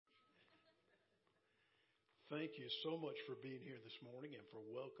Thank you so much for being here this morning and for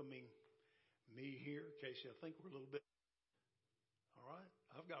welcoming me here. Casey, I think we're a little bit, all right?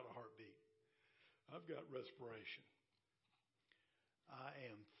 I've got a heartbeat. I've got respiration. I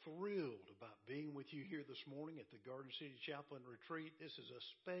am thrilled about being with you here this morning at the Garden City Chapel and Retreat. This is a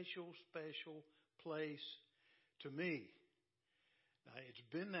special, special place to me. Now, it's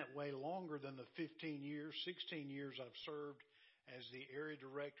been that way longer than the 16 years I've served as the area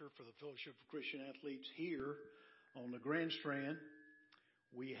director for the Fellowship of Christian Athletes here on the Grand Strand.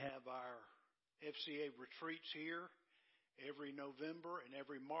 We have our FCA retreats here every November and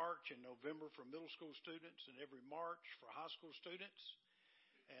every March, in November for middle school students and every March for high school students.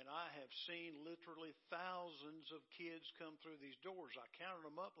 And I have seen literally thousands of kids come through these doors. I counted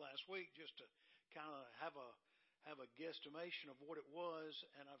them up last week just to kind of have a guesstimation of what it was,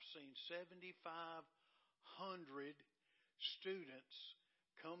 and I've seen 7,500 students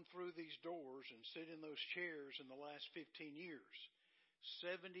come through these doors and sit in those chairs in the last 15 years.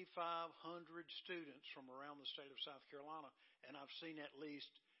 7,500 students from around the state of South Carolina, and I've seen at least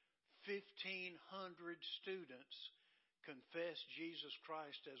 1,500 students confess Jesus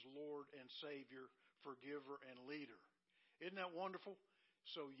Christ as Lord and Savior, forgiver, and leader. Isn't that wonderful?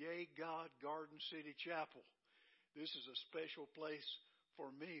 So, yay God, Garden City Chapel. This is a special place for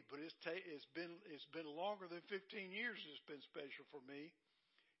me, but it's been longer than 15 years it's been special for me.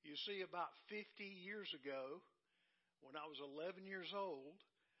 You see, about 50 years ago, when I was 11 years old,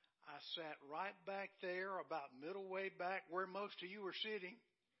 I sat right back there, about middle way back where most of you are sitting,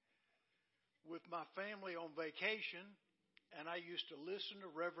 with my family on vacation, and I used to listen to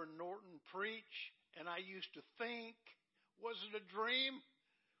Reverend Norton preach, and I used to think, was it a dream?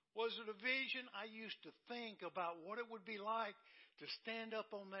 Was it a vision? I used to think about what it would be like to stand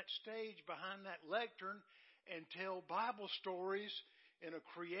up on that stage behind that lectern and tell Bible stories in a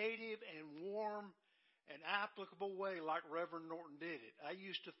creative and warm and applicable way like Reverend Norton did it. I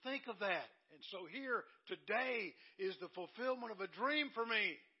used to think of that. And so here today is the fulfillment of a dream for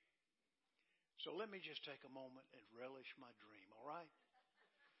me. So let me just take a moment and relish my dream, all right?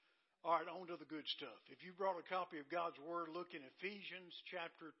 All right, on to the good stuff. If you brought a copy of God's Word, look in Ephesians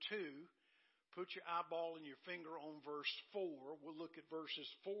chapter 2. Put your eyeball and your finger on verse 4. We'll look at verses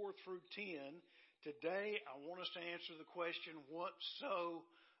 4 through 10. Today, I want us to answer the question, what's so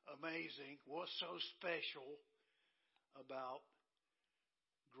amazing, what's so special about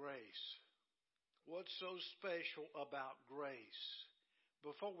grace? What's so special about grace?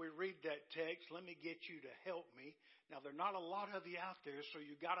 Before we read that text, let me get you to help me. Now, there are not a lot of you out there, so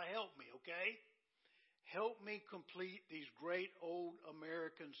you got to help me, okay? Help me complete these great old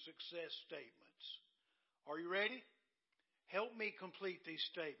American success statements. Are you ready? Help me complete these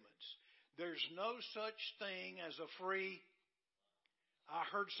statements. There's no such thing as a free, I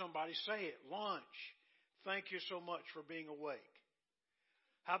heard somebody say it, lunch. Thank you so much for being awake.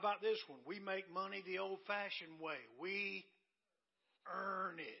 How about this one? We make money the old-fashioned way. We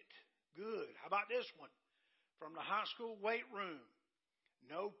earn it. Good. How about this one? From the high school weight room.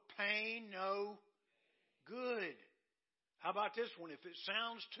 No pain, no good. How about this one? If it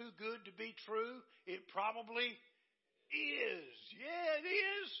sounds too good to be true, it probably is. Yeah, it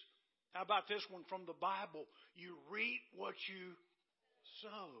is. How about this one from the Bible? You reap what you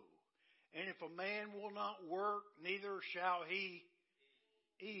sow. And if a man will not work, neither shall he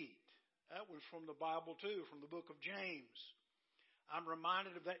eat. That was from the Bible too, from the book of James. I'm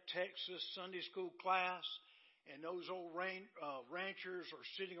reminded of that Texas Sunday school class, and those old ranchers are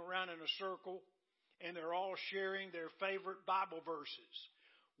sitting around in a circle, and they're all sharing their favorite Bible verses.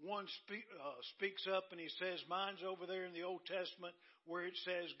 One speaks up and he says, mine's over there in the Old Testament where it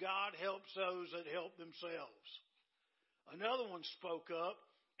says, God helps those that help themselves. Another one spoke up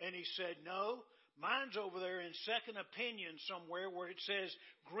and he said, no, mine's over there in Second Opinion somewhere where it says,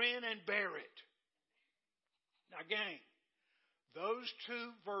 grin and bear it. Now, gang, those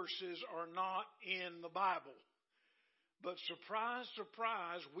two verses are not in the Bible. But surprise,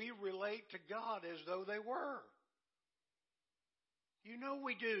 surprise, we relate to God as though they were. You know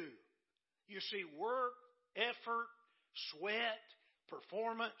we do. You see, work, effort, sweat,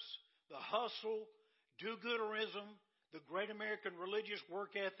 performance, the hustle, do-gooderism, the great American religious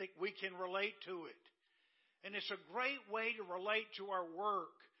work ethic, we can relate to it. And it's a great way to relate to our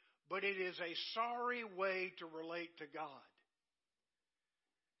work, but it is a sorry way to relate to God.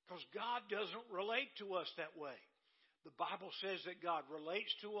 Because God doesn't relate to us that way. The Bible says that God relates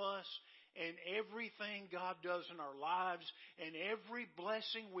to us, and everything God does in our lives, and every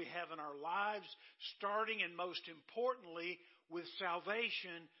blessing we have in our lives, starting and most importantly with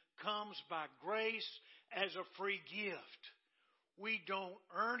salvation, comes by grace as a free gift. We don't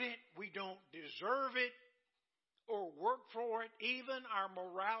earn it. We don't deserve it. or work for it, even our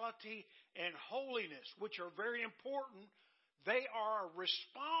morality and holiness, which are very important, they are a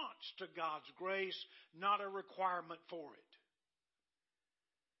response to God's grace, not a requirement for it.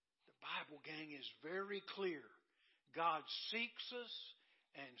 The Bible, gang, is very clear. God seeks us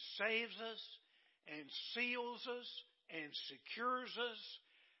and saves us and seals us and secures us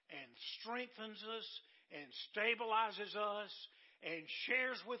and strengthens us and stabilizes us and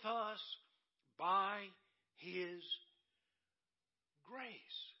shares with us by His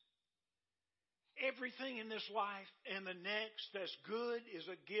grace. Everything in this life and the next that's good is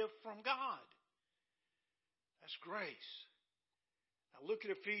a gift from God. That's grace. Now look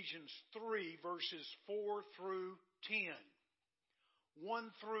at Ephesians 3, verses 4 through 10.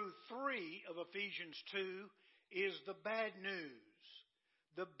 1 through 3 of Ephesians 2 is the bad news.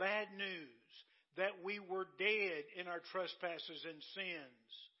 The bad news that we were dead in our trespasses and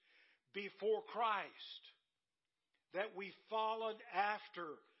sins before Christ, that we followed after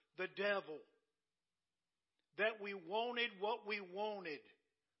the devil, that we wanted what we wanted,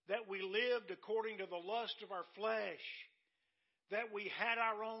 that we lived according to the lust of our flesh, that we had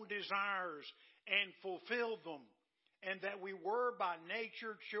our own desires and fulfilled them, and that we were by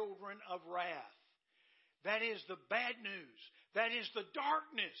nature children of wrath. That is the bad news. That is the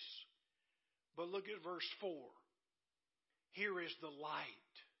darkness. But look at verse 4. Here is the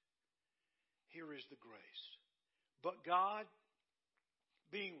light. Here is the grace. But God,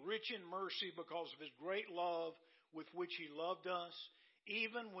 being rich in mercy because of His great love with which He loved us,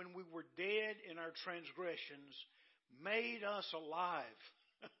 even when we were dead in our transgressions, made us alive.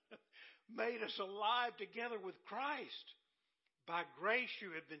 Made us alive together with Christ. By grace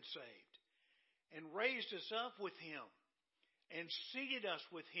you have been saved, and raised us up with Him, and seated us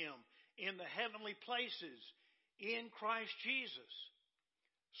with Him in the heavenly places in Christ Jesus,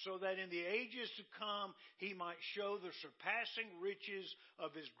 so that in the ages to come He might show the surpassing riches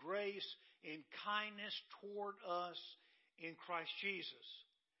of His grace in kindness toward us in Christ Jesus.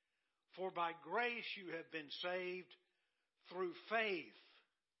 For by grace you have been saved through faith,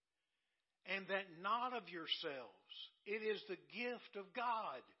 and that not of yourselves. It is the gift of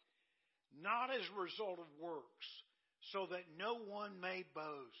God, not as a result of works, so that no one may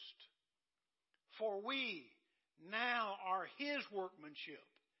boast. For we now are His workmanship,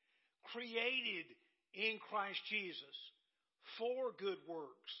 created in Christ Jesus for good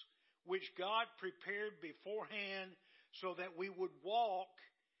works, which God prepared beforehand so that we would walk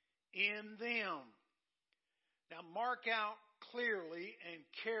in them. Now mark out clearly and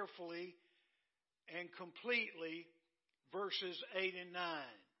carefully and completely verses 8 and 9.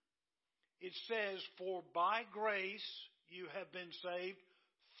 It says, for by grace you have been saved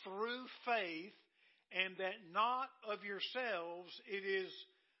through faith, and that not of yourselves, it is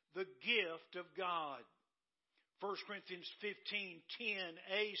the gift of God. 1 Corinthians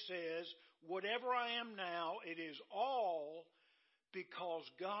 15:10a says, whatever I am now, it is all because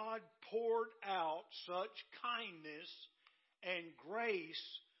God poured out such kindness and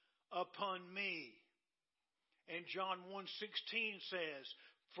grace upon me. And John 1:16 says,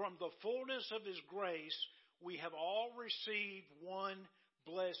 from the fullness of His grace, we have all received one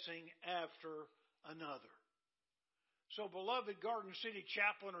blessing after another. So, beloved Garden City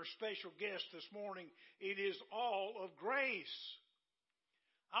Chaplain or special guest this morning, it is all of grace.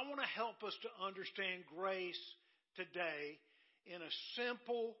 I want to help us to understand grace today in a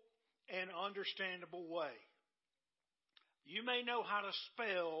simple and understandable way. You may know how to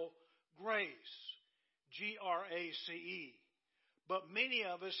spell grace, G-R-A-C-E, but many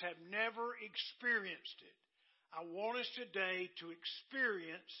of us have never experienced it. I want us today to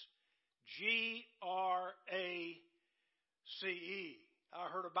experience G-R-A-C-E. I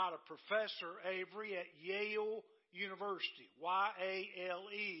heard about a professor, Avery, at Yale University,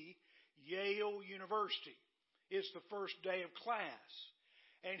 Y-A-L-E, Yale University. It's the first day of class.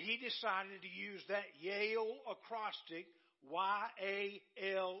 And he decided to use that Yale acrostic, Y-A-L-E,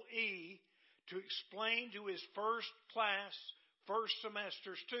 to explain to his first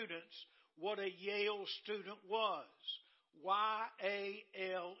semester students what a Yale student was.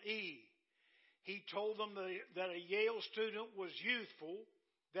 Y-A-L-E. He told them that a Yale student was youthful,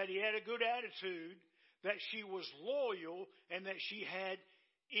 that he had a good attitude, that she was loyal, and that she had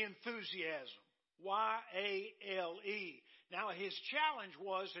enthusiasm. Y-A-L-E. Now, his challenge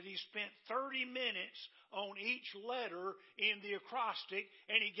was that he spent 30 minutes on each letter in the acrostic,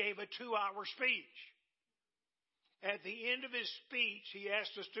 and he gave a 2-hour speech. At the end of his speech, he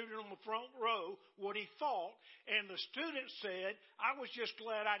asked the student on the front row what he thought, and the student said, I was just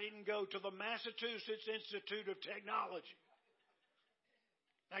glad I didn't go to the Massachusetts Institute of Technology.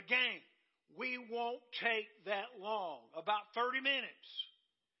 Now, gang, We won't take that long, about 30 minutes.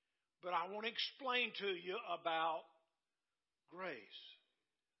 But I want to explain to you about grace.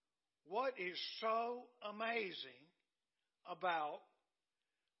 What is so amazing about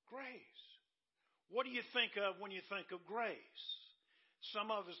grace? What do you think of when you think of grace?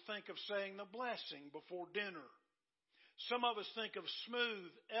 Some of us think of saying the blessing before dinner. Some of us think of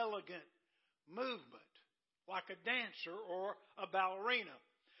smooth, elegant movement, like a dancer or a ballerina.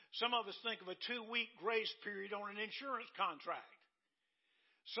 Some of us think of a 2-week grace period on an insurance contract.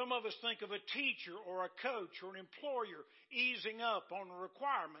 Some of us think of a teacher or a coach or an employer easing up on a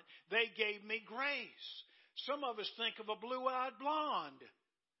requirement. They gave me grace. Some of us think of a blue-eyed blonde.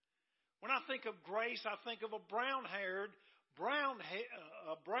 When I think of grace, I think of a brown-haired,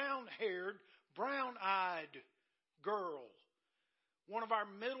 brown-eyed girl. One of our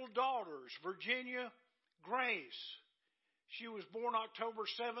middle daughters, Virginia Grace. She was born October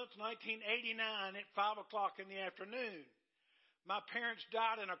 7th, 1989 at 5 o'clock in the afternoon. My parents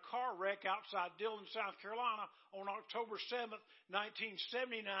died in a car wreck outside Dillon, South Carolina on October 7th,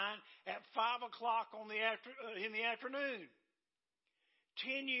 1979 at 5 o'clock in the afternoon.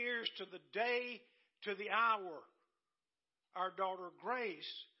 10 years to the day, to the hour, our daughter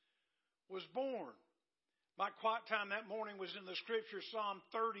Grace was born. My quiet time that morning was in the scripture, Psalm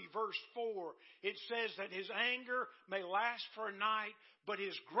 30, verse 4. It says that his anger may last for a night, but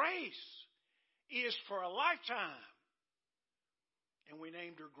his grace is for a lifetime. And we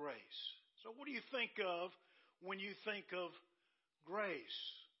named her Grace. So what do you think of when you think of grace?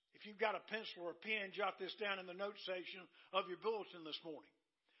 If you've got a pencil or a pen, jot this down in the note section of your bulletin this morning.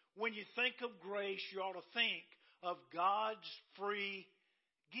 When you think of grace, you ought to think of God's free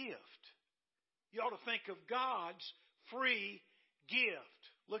gift. You ought to think of God's free gift.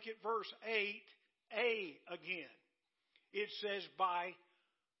 Look at verse 8a again. It says, by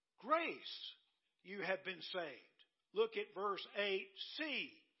grace you have been saved. Look at verse 8c.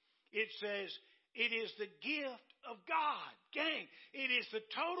 It says, it is the gift of God. Gang, it is the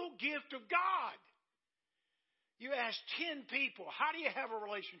total gift of God. You ask 10 people, how do you have a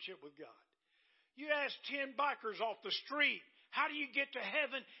relationship with God? You ask 10 bikers off the street, how do you get to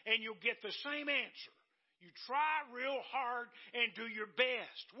heaven? And you'll get the same answer. You try real hard and do your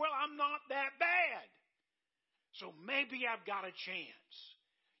best. Well, I'm not that bad. So maybe I've got a chance.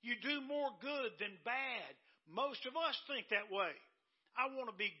 You do more good than bad. Most of us think that way. I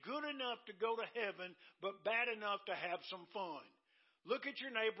want to be good enough to go to heaven, but bad enough to have some fun. Look at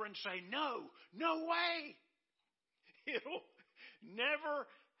your neighbor and say, no way. It'll never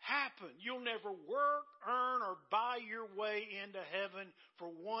happen. You'll never work, earn, or buy your way into heaven for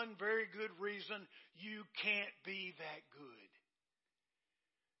one very good reason. You can't be that good.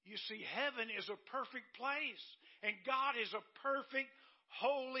 You see, heaven is a perfect place, and God is a perfect,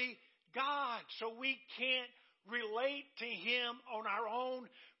 holy God. So we can't relate to Him on our own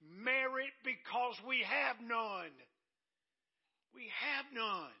merit because we have none. We have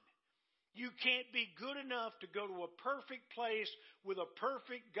none. You can't be good enough to go to a perfect place with a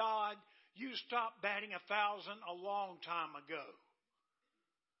perfect God. You stopped batting 1,000 a long time ago.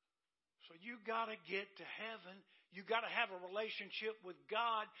 So you got to get to heaven. You got to have a relationship with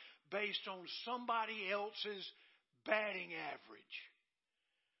God based on somebody else's batting average,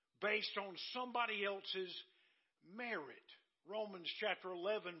 based on somebody else's merit. Romans chapter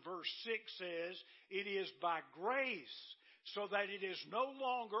 11 verse 6 says, it is by grace, so that it is no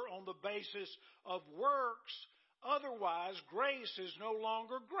longer on the basis of works. Otherwise, grace is no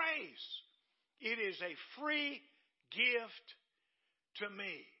longer grace. It is a free gift to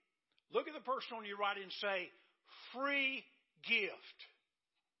me. Look at the person on your right and say, free gift.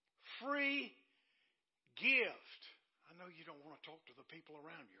 Free gift. I know you don't want to talk to the people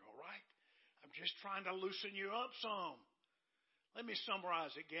around you, all right? I'm just trying to loosen you up some. Let me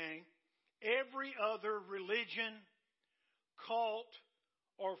summarize it, gang. Every other religion, cult,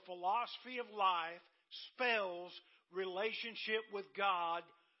 or philosophy of life spells relationship with God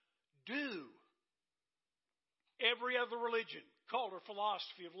do. Every other religion, cult, or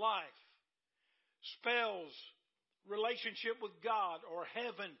philosophy of life spells relationship with God or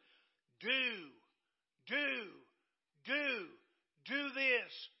heaven do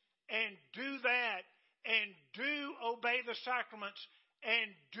this and do that and do obey the sacraments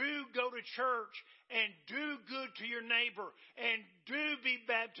and do go to church and do good to your neighbor and do be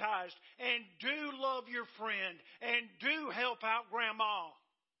baptized and do love your friend and do help out grandma.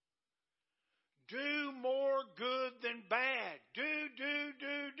 Do more good than bad. Do.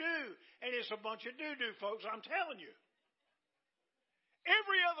 And it's a bunch of do, folks, I'm telling you.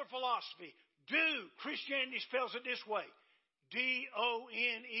 Every other philosophy, do. Christianity spells it this way.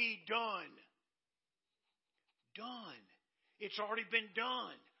 D-O-N-E, done. Done. It's already been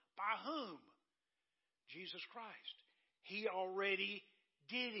done. By whom? Jesus Christ. He already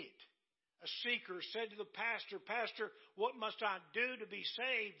did it. A seeker said to the pastor, Pastor, what must I do to be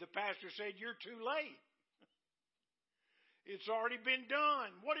saved? The pastor said, you're too late. It's already been done.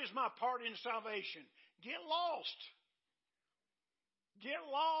 What is my part in salvation? Get lost. Get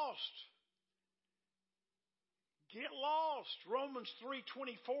lost. Get lost. Romans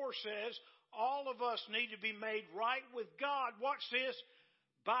 3:24 says, all of us need to be made right with God. Watch this.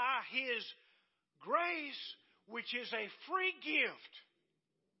 By His grace, which is a free gift.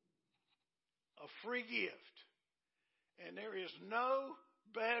 A free gift. And there is no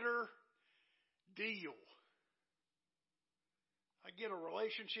better deal. I get a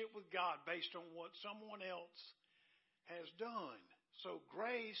relationship with God based on what someone else has done. So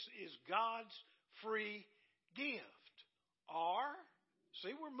grace is God's free gift. Or,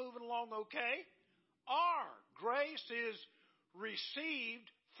 see, we're moving along okay. Or, grace is received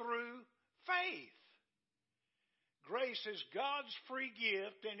through faith. Grace is God's free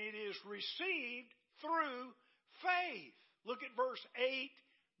gift, and it is received through faith. Look at verse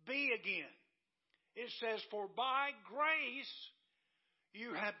 8b again. It says, for by grace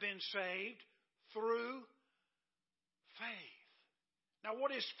you have been saved through faith. Now,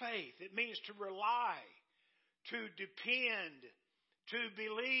 what is faith? It means to rely, to depend, to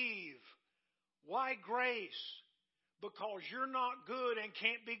believe. Why grace? Because you're not good and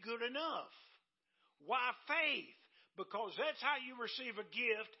can't be good enough. Why faith? Because that's how you receive a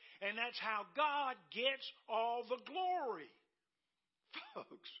gift, and that's how God gets all the glory.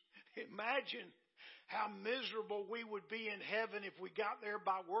 Folks, imagine how miserable we would be in heaven if we got there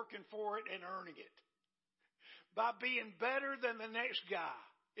by working for it and earning it. By being better than the next guy.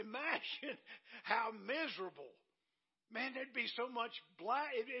 Imagine how miserable. Man, there'd be so much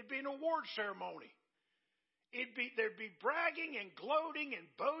it'd be an award ceremony. There'd be bragging and gloating and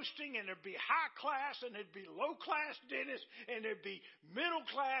boasting, and there'd be high class and there'd be low class dentists, and there'd be middle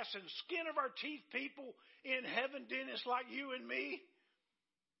class and skin of our teeth people in heaven, dentists like you and me.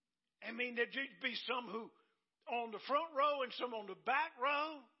 I mean, there'd be some who on the front row and some on the back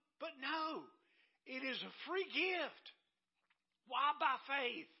row. But no, it is a free gift. Why? By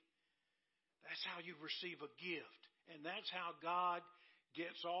faith. That's how you receive a gift. And that's how God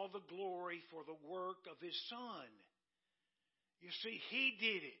gets all the glory for the work of His Son. You see, He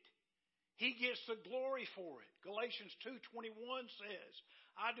did it. He gets the glory for it. Galatians 2:21 says,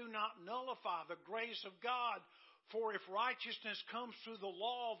 I do not nullify the grace of God, for if righteousness comes through the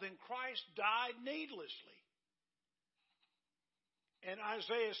law, then Christ died needlessly. And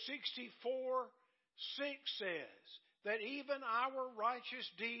Isaiah 64:6 says that even our righteous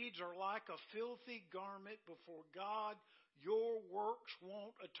deeds are like a filthy garment before God. Your works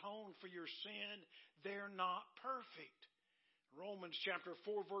won't atone for your sin. They're not perfect. Romans chapter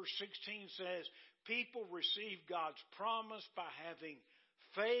 4 verse 16 says, people receive God's promise by having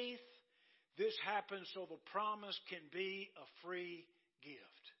faith. This happens so the promise can be a free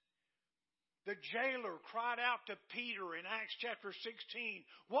gift. The jailer cried out to Peter in Acts chapter 16,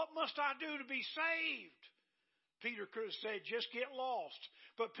 what must I do to be saved? Peter could have said, just get lost.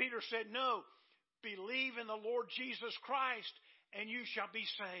 But Peter said, no, believe in the Lord Jesus Christ and you shall be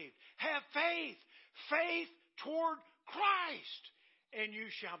saved. Have faith. Faith toward Christ and you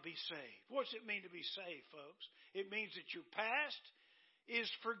shall be saved. What's it mean to be saved, folks? It means that your past is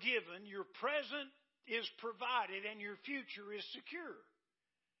forgiven, your present is provided, and your future is secure.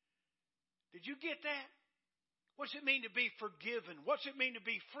 Did you get that? What's it mean to be forgiven? What's it mean to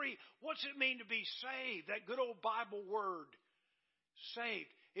be free? What's it mean to be saved? That good old Bible word,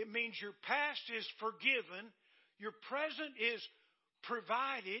 saved. It means your past is forgiven, your present is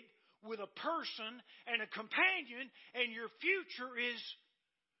provided with a person and a companion, and your future is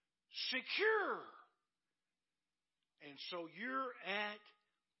secure. And so you're at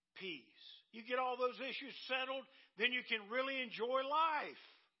peace. You get all those issues settled, then you can really enjoy life.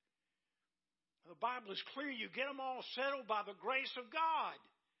 The Bible is clear. You get them all settled by the grace of God.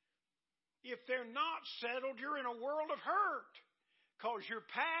 If they're not settled, you're in a world of hurt. Because your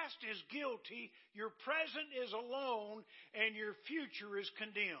past is guilty, your present is alone, and your future is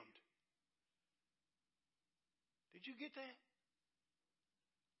condemned. Did you get that?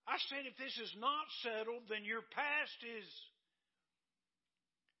 I said if this is not settled, then your past is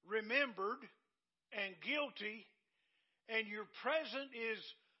remembered and guilty, and your present is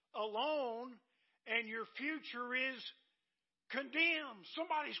alone, and your future is condemned.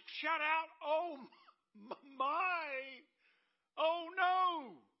 Somebody shout out, oh my, oh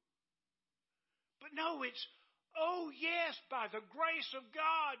no. But no, it's Oh, yes, by the grace of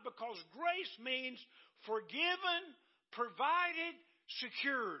God, because grace means forgiven, provided,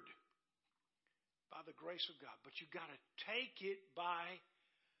 secured. By the grace of God. But you've got to take it by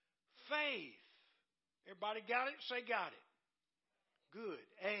faith. Everybody got it? Say got it. Good.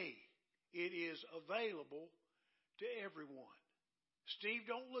 A, it is available to everyone. Steve,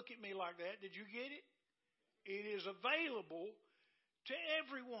 don't look at me like that. Did you get it? It is available to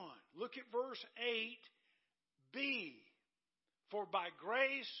everyone. Look at verse 8b. For by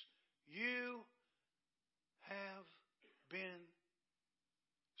grace you have been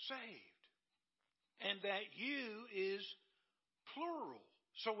saved. And that you is plural.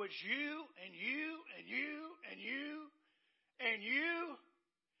 So it's you and you and you and you and you.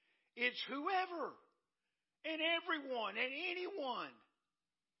 It's whoever and everyone and anyone.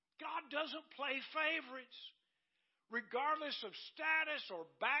 God doesn't play favorites. Regardless of status or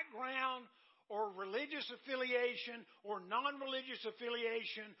background or religious affiliation or non-religious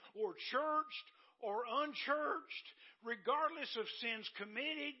affiliation or churched or unchurched, regardless of sins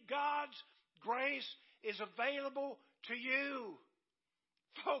committed, God's grace is available to you.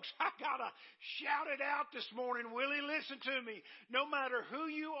 Folks, I got to shout it out this morning. Willie, listen to me. No matter who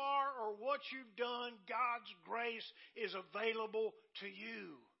you are or what you've done, God's grace is available to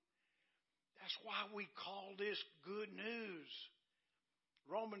you. That's why we call this good news.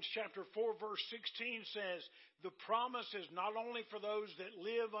 Romans chapter 4 verse 16 says, the promise is not only for those that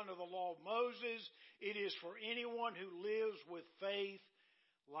live under the law of Moses, it is for anyone who lives with faith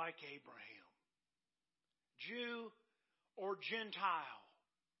like Abraham. Jew or Gentile.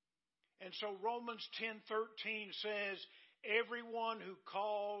 And so Romans 10:13 says, everyone who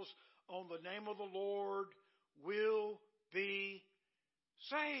calls on the name of the Lord will be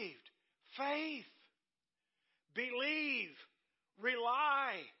saved. Faith, believe,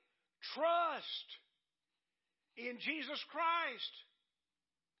 rely, trust in Jesus Christ.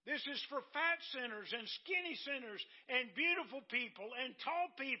 This is for fat sinners and skinny sinners and beautiful people and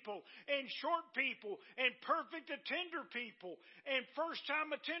tall people and short people and perfect attender people and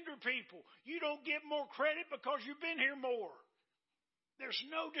first-time attender people. You don't get more credit because you've been here more. There's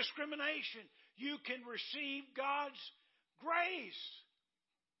no discrimination. You can receive God's grace.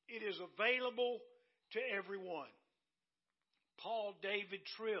 It is available to everyone. Paul David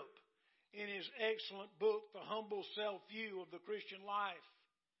Tripp, in his excellent book, The Humble Self-View of the Christian Life,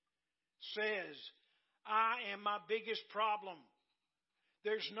 says, I am my biggest problem.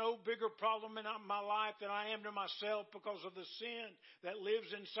 There's no bigger problem in my life than I am to myself because of the sin that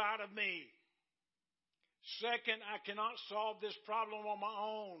lives inside of me. Second, I cannot solve this problem on my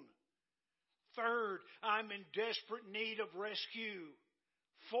own. Third, I'm in desperate need of rescue.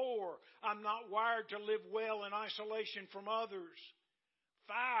 4, I'm not wired to live well in isolation from others.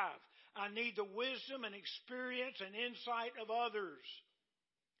 5, I need the wisdom and experience and insight of others.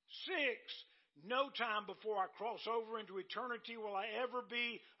 6, no time before I cross over into eternity will I ever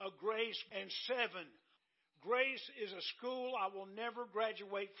be a grace. And 7, grace is a school I will never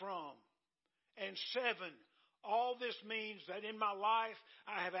graduate from. And 7, all this means that in my life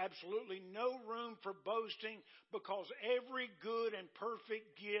I have absolutely no room for boasting because every good and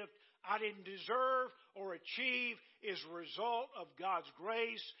perfect gift I didn't deserve or achieve is a result of God's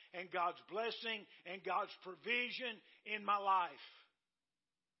grace and God's blessing and God's provision in my life.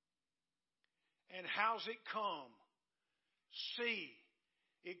 And how's it come? See,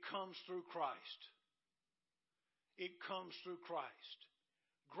 it comes through Christ. It comes through Christ.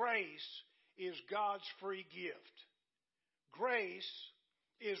 Grace is God's free gift. Grace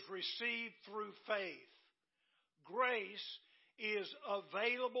is received through faith. Grace is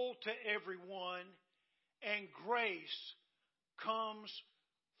available to everyone, and grace comes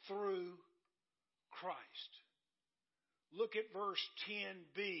through Christ. Look at verse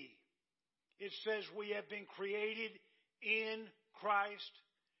 10b. It says we have been created in Christ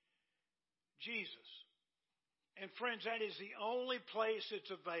Jesus. And friends, that is the only place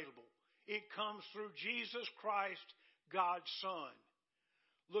it's available. It comes through Jesus Christ, God's Son.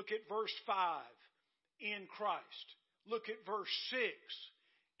 Look at verse 5, in Christ. Look at verse 6,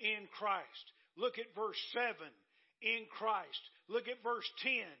 in Christ. Look at verse 7, in Christ. Look at verse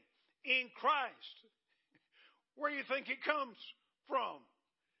 10, in Christ. Where do you think it comes from?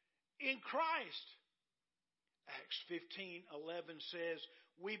 In Christ. Acts 15:11 says,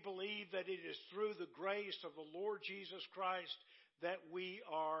 we believe that it is through the grace of the Lord Jesus Christ that we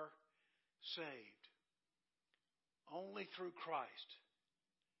are saved. Only through Christ.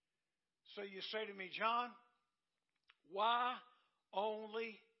 So you say to me, John, why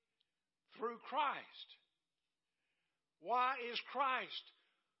only through Christ? Why is Christ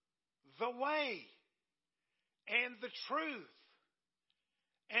the way? and the truth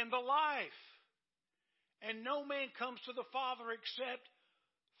and the life. And no man comes to the Father except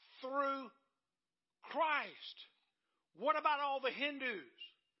through Christ. What about all the Hindus?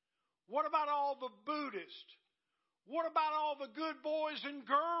 What about all the Buddhists? What about all the good boys and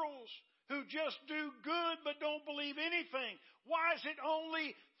girls who just do good but don't believe anything? Why is it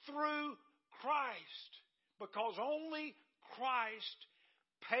only through Christ? Because only Christ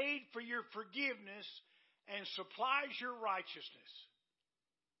paid for your forgiveness and supplies your righteousness.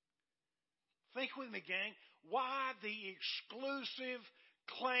 Think with me, gang. Why the exclusive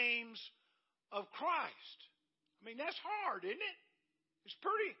claims of Christ? I mean, that's hard, isn't it? It's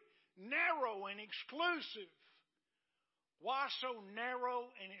pretty narrow and exclusive. Why so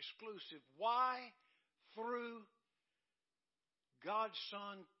narrow and exclusive? Why through God's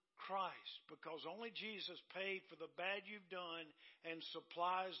Son, Christ? Because only Jesus paid for the bad you've done and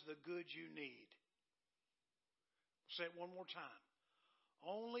supplies the good you need. I'll say it one more time.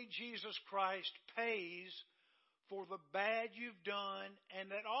 Only Jesus Christ pays for the bad you've done and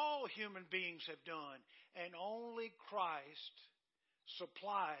that all human beings have done. And only Christ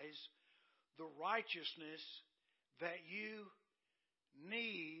supplies the righteousness that you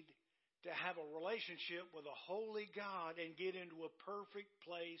need to have a relationship with a holy God and get into a perfect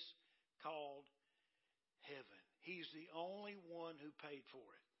place called heaven. He's the only one who paid for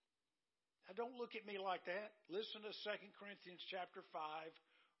it. Now, don't look at me like that. Listen to 2 Corinthians chapter 5,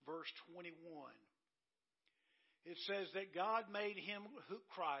 verse 21. It says that God made him,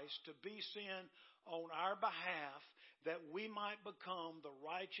 Christ, to be sin on our behalf that we might become the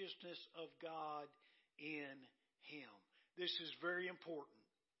righteousness of God in him. This is very important.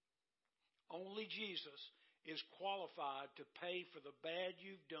 Only Jesus is qualified to pay for the bad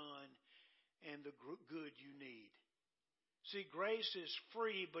you've done and the good you need. See, grace is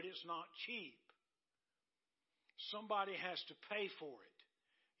free, but it's not cheap. Somebody has to pay for it.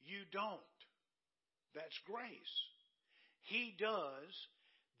 You don't. That's grace. He does.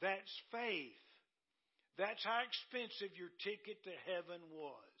 That's faith. That's how expensive your ticket to heaven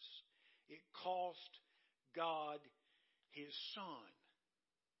was. It cost God his Son.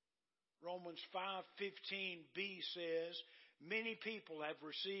 Romans 5:15b says, many people have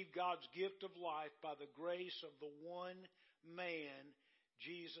received God's gift of life by the grace of the one man,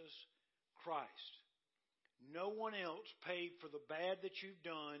 Jesus Christ. No one else paid for the bad that you've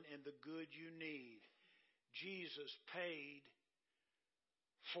done and the good you need. Jesus paid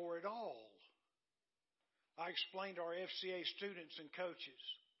for it all. I explained to our FCA students and coaches.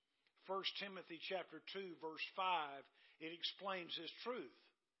 1 Timothy chapter 2, verse 5, it explains this truth.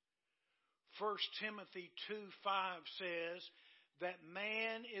 1 Timothy 2:5 says that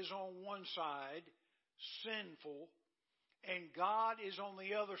man is on one side, sinful, and God is on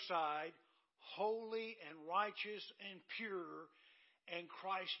the other side, holy and righteous and pure, and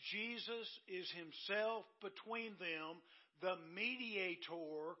Christ Jesus is himself between them, the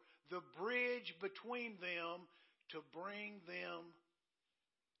mediator, the bridge between them to bring them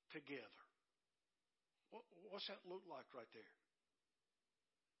together. What's that look like right there?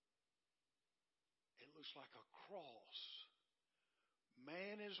 It looks like a cross.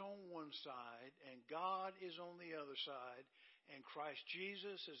 Man is on one side and God is on the other side, and Christ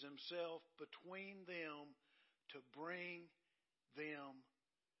Jesus is himself between them to bring them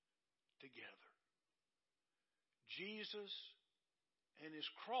together. Jesus and his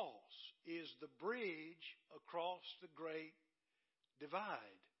cross is the bridge across the great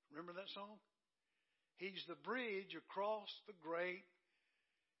divide. Remember that song? He's the bridge across the great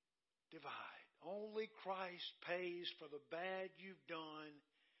divide. Only Christ pays for the bad you've done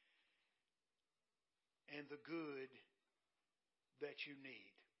and the good that you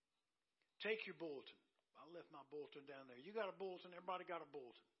need. Take your bulletin. I left my bulletin down there. You got a bulletin? Everybody got a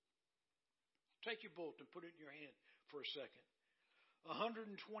bulletin. Take your bulletin, put it in your hand for a second.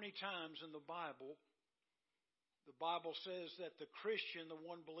 120 times in the Bible says that the Christian, the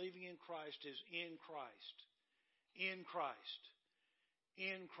one believing in Christ, is in Christ. In Christ.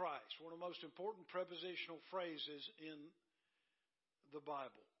 In Christ. One of the most important prepositional phrases in the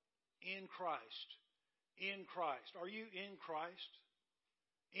Bible. In Christ. In Christ. Are you in Christ?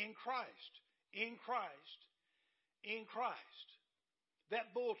 In Christ. In Christ. In Christ.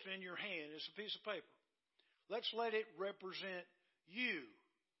 That bulletin in your hand is a piece of paper. Let's let it represent you.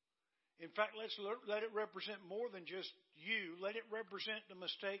 In fact, let's let it represent more than just you. Let it represent the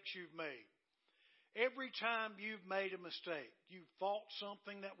mistakes you've made. Every time you've made a mistake, you've thought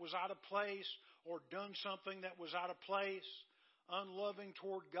something that was out of place or done something that was out of place, unloving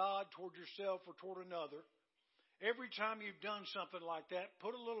toward God, toward yourself, or toward another. Every time you've done something like that,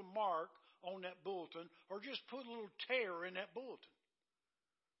 put a little mark on that bulletin, or just put a little tear in that bulletin.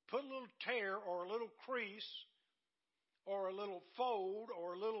 Put a little tear or a little crease or a little fold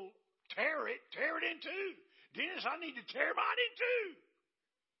or a little tear it in two. Dennis, I need to tear mine in two.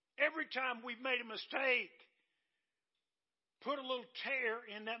 Every time we've made a mistake, put a little tear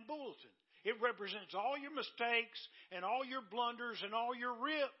in that bulletin. It represents all your mistakes and all your blunders and all your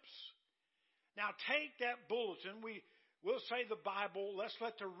rips. Now take that bulletin. We'll say the Bible. Let's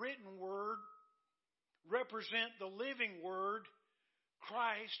let the written word represent the living word,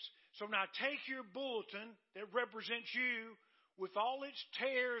 Christ. So now take your bulletin that represents you with all its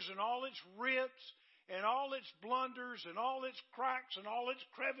tears and all its rips and all its blunders and all its cracks and all its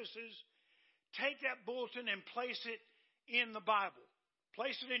crevices. Take that bulletin and place it in the Bible.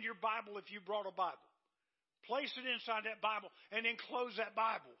 Place it in your Bible if you brought a Bible. Place it inside that Bible and then close that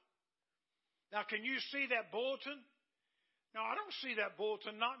Bible. Now, can you see that bulletin? No, I don't see that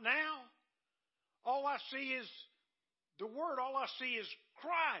bulletin, not now. All I see is the Word. All I see is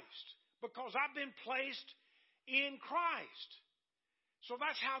Christ, because I've been placed in Christ. So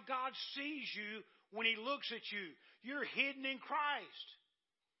that's how God sees you when He looks at you. You're hidden in Christ.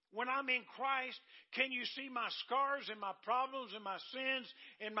 When I'm in Christ, can you see my scars and my problems and my sins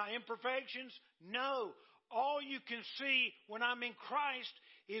and my imperfections? No. All you can see when I'm in Christ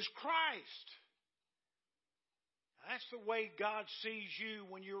is Christ. That's the way God sees you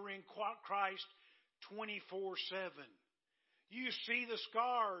when you're in Christ 24/7. You see the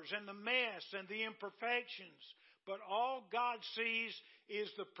scars and the mess and the imperfections, but all God sees is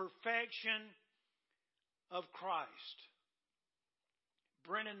the perfection of Christ.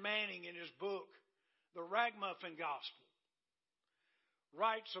 Brennan Manning, in his book, The Ragamuffin Gospel,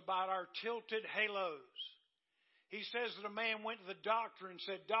 writes about our tilted halos. He says that a man went to the doctor and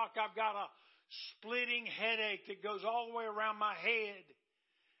said, "Doc, I've got a splitting headache that goes all the way around my head,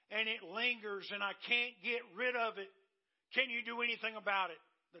 and it lingers, and I can't get rid of it. Can you do anything about it?"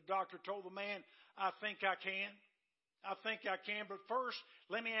 The doctor told the man, "I think I can. I think I can, but first,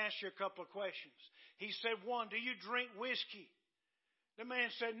 let me ask you a couple of questions." He said, "One, do you drink whiskey?" The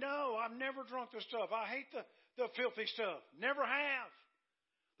man said, "No, I've never drunk the stuff. I hate the filthy stuff. Never have."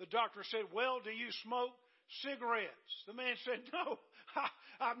 The doctor said, "Well, do you smoke cigarettes?" The man said, "No,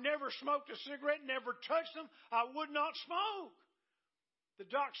 I've never smoked a cigarette, never touched them. I would not smoke." The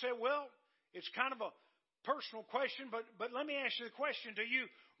doc said, "Well, it's kind of a personal question, but let me ask you the question. Do you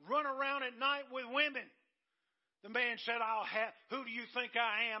run around at night with women?" The man said, "Who do you think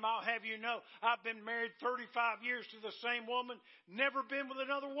I am? I'll have you know, I've been married 35 years to the same woman, never been with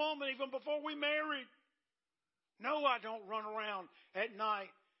another woman even before we married. No, I don't run around at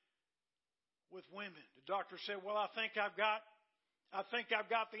night with women." The doctor said, "Well, I think I've got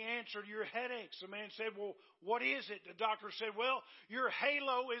the answer to your headaches." The man said, "Well, what is it?" The doctor said, "Well, your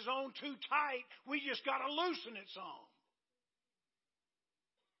halo is on too tight. We just got to loosen it some."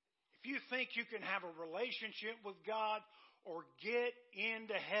 If you think you can have a relationship with God or get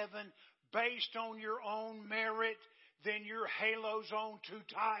into heaven based on your own merit, then your halo's on too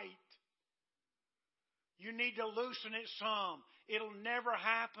tight. You need to loosen it some. It'll never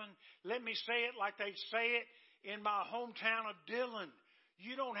happen. Let me say it like they say it in my hometown of Dillon.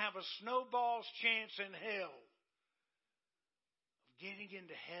 You don't have a snowball's chance in hell of getting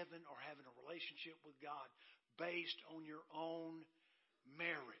into heaven or having a relationship with God based on your own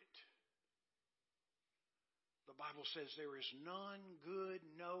merit. The Bible says there is none good,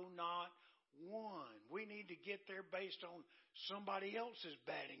 no, not one. We need to get there based on somebody else's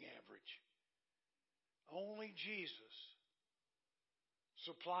batting average. Only Jesus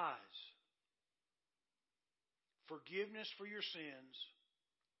supplies forgiveness for your sins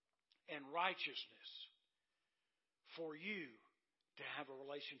and righteousness for you to have a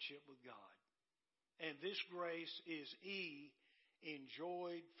relationship with God. And this grace is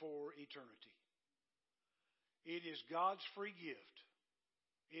enjoyed for eternity. It is God's free gift.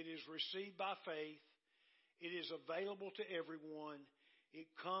 It is received by faith. It is available to everyone. It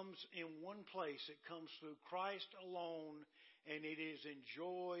comes in one place. It comes through Christ alone, and it is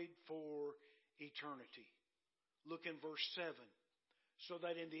enjoyed for eternity. Look in verse 7. "So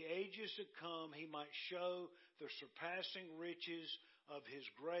that in the ages to come He might show the surpassing riches of His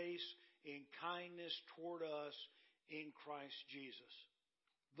grace in kindness toward us in Christ Jesus."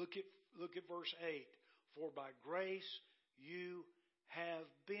 Look at verse 8. "For by grace you have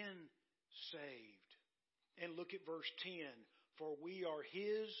been saved." And look at verse 10. "For we are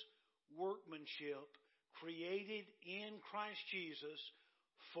His workmanship, created in Christ Jesus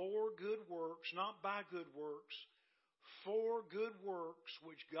for good works," not by good works, "for good works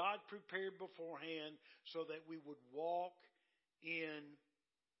which God prepared beforehand so that we would walk in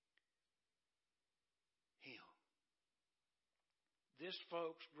This,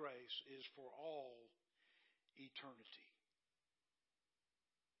 folks, grace is for all eternity.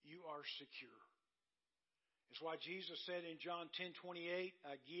 You are secure. It's why Jesus said in John 10:28,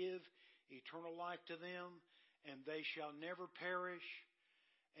 I give eternal life to them, and they shall never perish,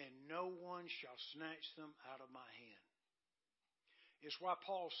 and no one shall snatch them out of my hand. It's why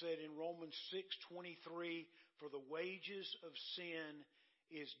Paul said in Romans 6:23, for the wages of sin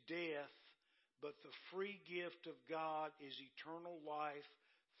is death, but the free gift of God is eternal life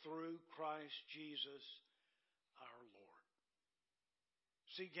through Christ Jesus our Lord.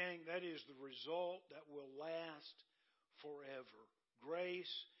 See, gang, that is the result that will last forever.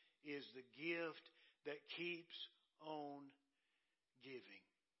 Grace is the gift that keeps on giving.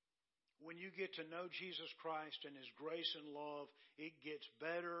 When you get to know Jesus Christ and His grace and love, it gets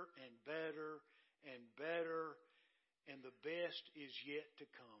better and better and better, and the best is yet to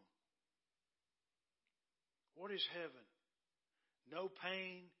come. What is heaven? No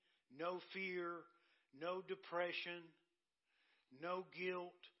pain, no fear, no depression, no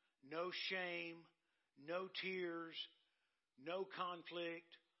guilt, no shame, no tears, no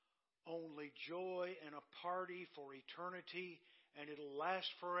conflict, only joy and a party for eternity, and it'll last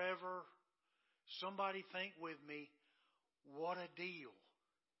forever. Somebody think with me, what a deal.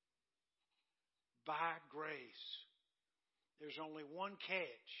 By grace. There's only one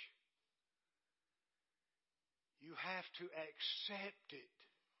catch. You have to accept it.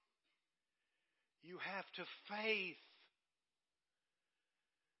 You have to faith.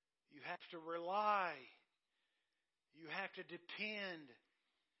 You have to rely. You have to depend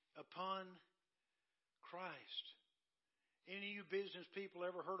upon Christ. Any of you business people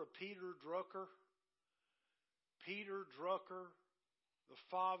ever heard of Peter Drucker? Peter Drucker, the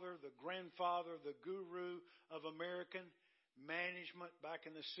father, the grandfather, the guru of American management back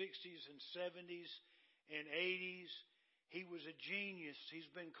in the 60s and 70s and 80s. He was a genius. He's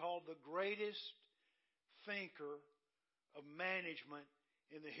been called the greatest thinker of management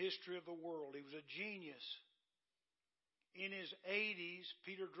in the history of the world. He was a genius. In his 80s,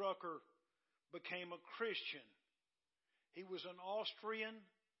 Peter Drucker became a Christian. He was an Austrian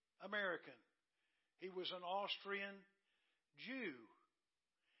American. He was an Austrian Jew.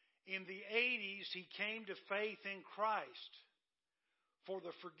 In the 80s, he came to faith in Christ for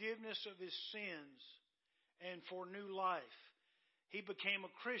the forgiveness of his sins and for new life. He became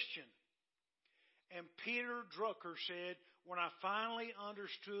a Christian. And Peter Drucker said, when I finally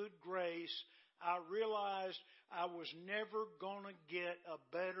understood grace, I realized I was never going to get a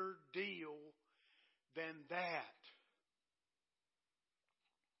better deal than that.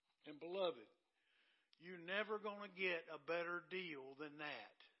 And beloved, you're never going to get a better deal than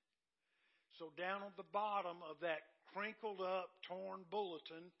that. So down at the bottom of that crinkled up, torn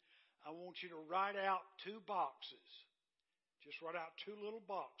bulletin, I want you to write out 2 boxes. Just write out 2 little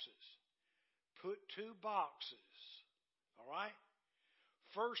boxes. Put 2 boxes. All right?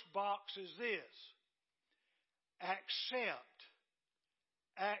 First box is this. Accept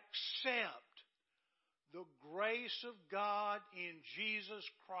the grace of God in Jesus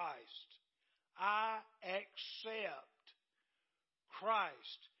Christ. I accept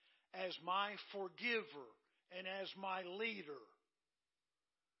Christ as my forgiver and as my leader.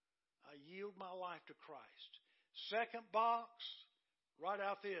 I yield my life to Christ. Second box, write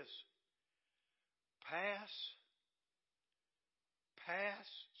out this. Pass.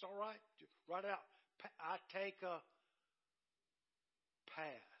 It's all right. Write out. I take a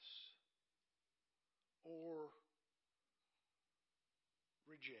pass. Or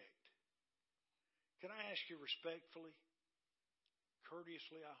reject. Can I ask you respectfully,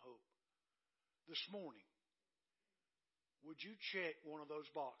 courteously, I hope, this morning, would you check one of those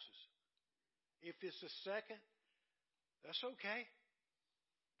boxes? If it's the second, that's okay.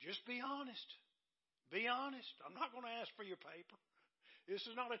 Just be honest. Be honest. I'm not going to ask for your paper. This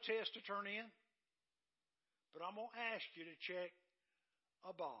is not a test to turn in. But I'm going to ask you to check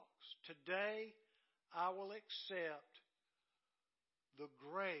a box. Today, I will accept the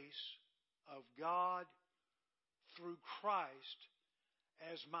grace of God through Christ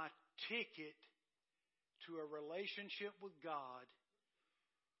as my ticket to a relationship with God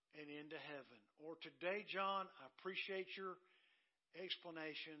and into heaven. Or today, John, I appreciate your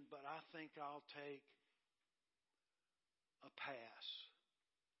explanation, but I think I'll take a pass.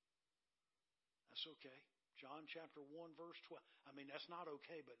 That's okay. John chapter 1, verse 12. I mean, that's not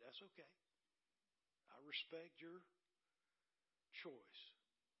okay, but that's okay. I respect your choice.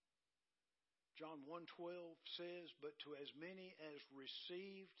 John 1:12 says, but to as many as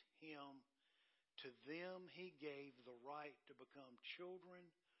received him, to them he gave the right to become children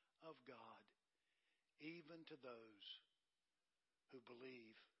of God, even to those who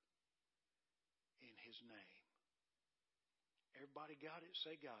believe in His name. Everybody got it?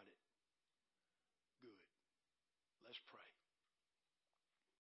 Say got it.